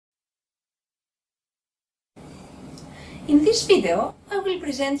In this video, I will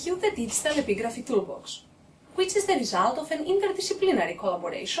present you the Digital Epigraphy Toolbox, which is the result of an interdisciplinary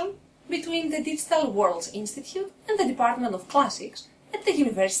collaboration between the Digital Worlds Institute and the Department of Classics at the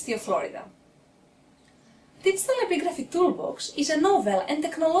University of Florida. Digital Epigraphy Toolbox is a novel and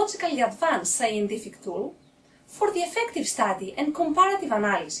technologically advanced scientific tool for the effective study and comparative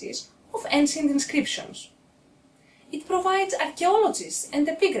analysis of ancient inscriptions. It provides archaeologists and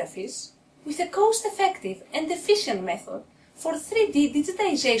epigraphists with a cost-effective and efficient method for 3D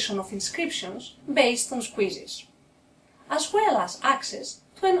digitization of inscriptions based on quizzes, as well as access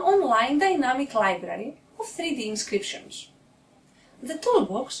to an online dynamic library of 3D inscriptions. The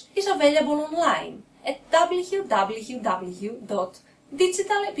toolbox is available online at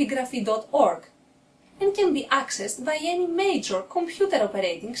www.digitalepigraphy.org and can be accessed by any major computer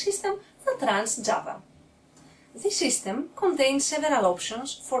operating system that runs Java. This system contains several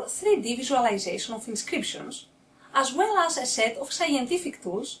options for 3D visualization of inscriptions, as well as a set of scientific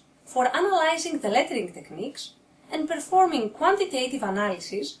tools for analyzing the lettering techniques and performing quantitative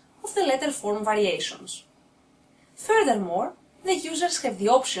analysis of the letterform variations. Furthermore, the users have the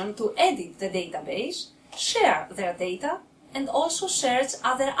option to edit the database, share their data, and also search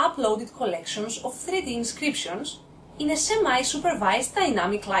other uploaded collections of 3D inscriptions in a semi-supervised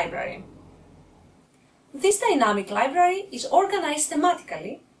dynamic library. This dynamic library is organized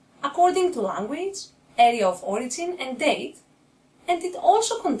thematically according to language, area of origin and date, and it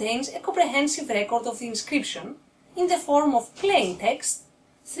also contains a comprehensive record of the inscription in the form of plain text,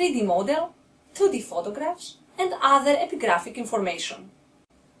 3D model, 2D photographs, and other epigraphic information.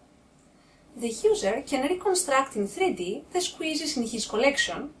 The user can reconstruct in 3D the quizzes in his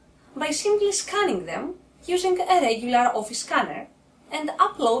collection by simply scanning them using a regular office scanner and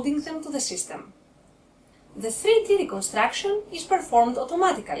uploading them to the system. The 3D reconstruction is performed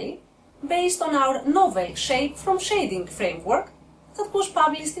automatically based on our novel Shape from Shading framework that was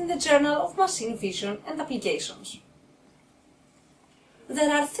published in the Journal of Machine Vision and Applications.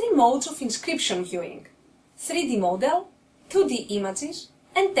 There are three modes of inscription viewing: 3D model, 2D images,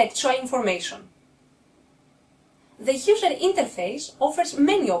 and textual information. The user interface offers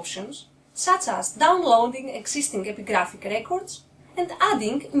many options, such as downloading existing epigraphic records and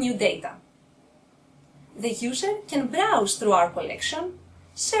adding new data. The user can browse through our collection,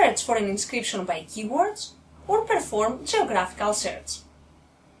 search for an inscription by keywords, or perform geographical search.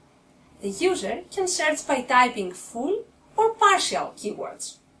 The user can search by typing full or partial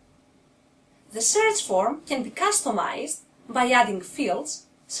keywords. The search form can be customized by adding fields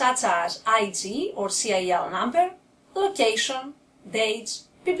such as IG or CIL number, location, dates,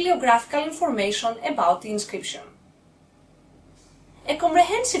 bibliographical information about the inscription. A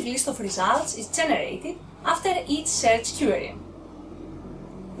comprehensive list of results is generated after each search query.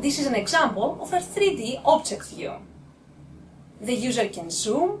 This is an example of a 3D object view. The user can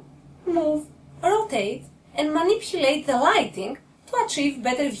zoom, move, rotate, and manipulate the lighting to achieve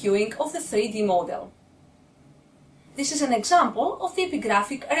better viewing of the 3D model. This is an example of the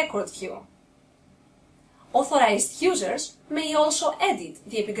epigraphic record view. Authorized users may also edit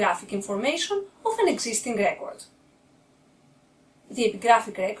the epigraphic information of an existing record. The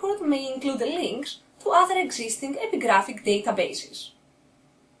epigraphic record may include links to other existing epigraphic databases.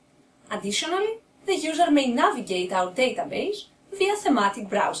 Additionally, the user may navigate our database via thematic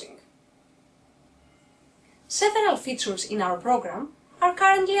browsing. Several features in our program are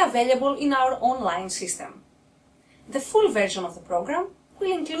currently available in our online system. The full version of the program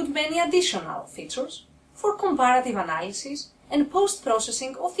will include many additional features for comparative analysis and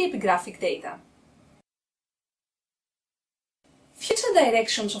post-processing of the epigraphic data. Future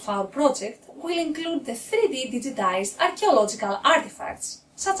directions of our project will include the 3D digitized archaeological artifacts,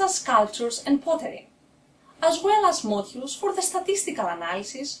 such as sculptures and pottery, as well as modules for the statistical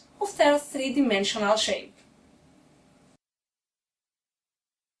analysis of their three-dimensional shape.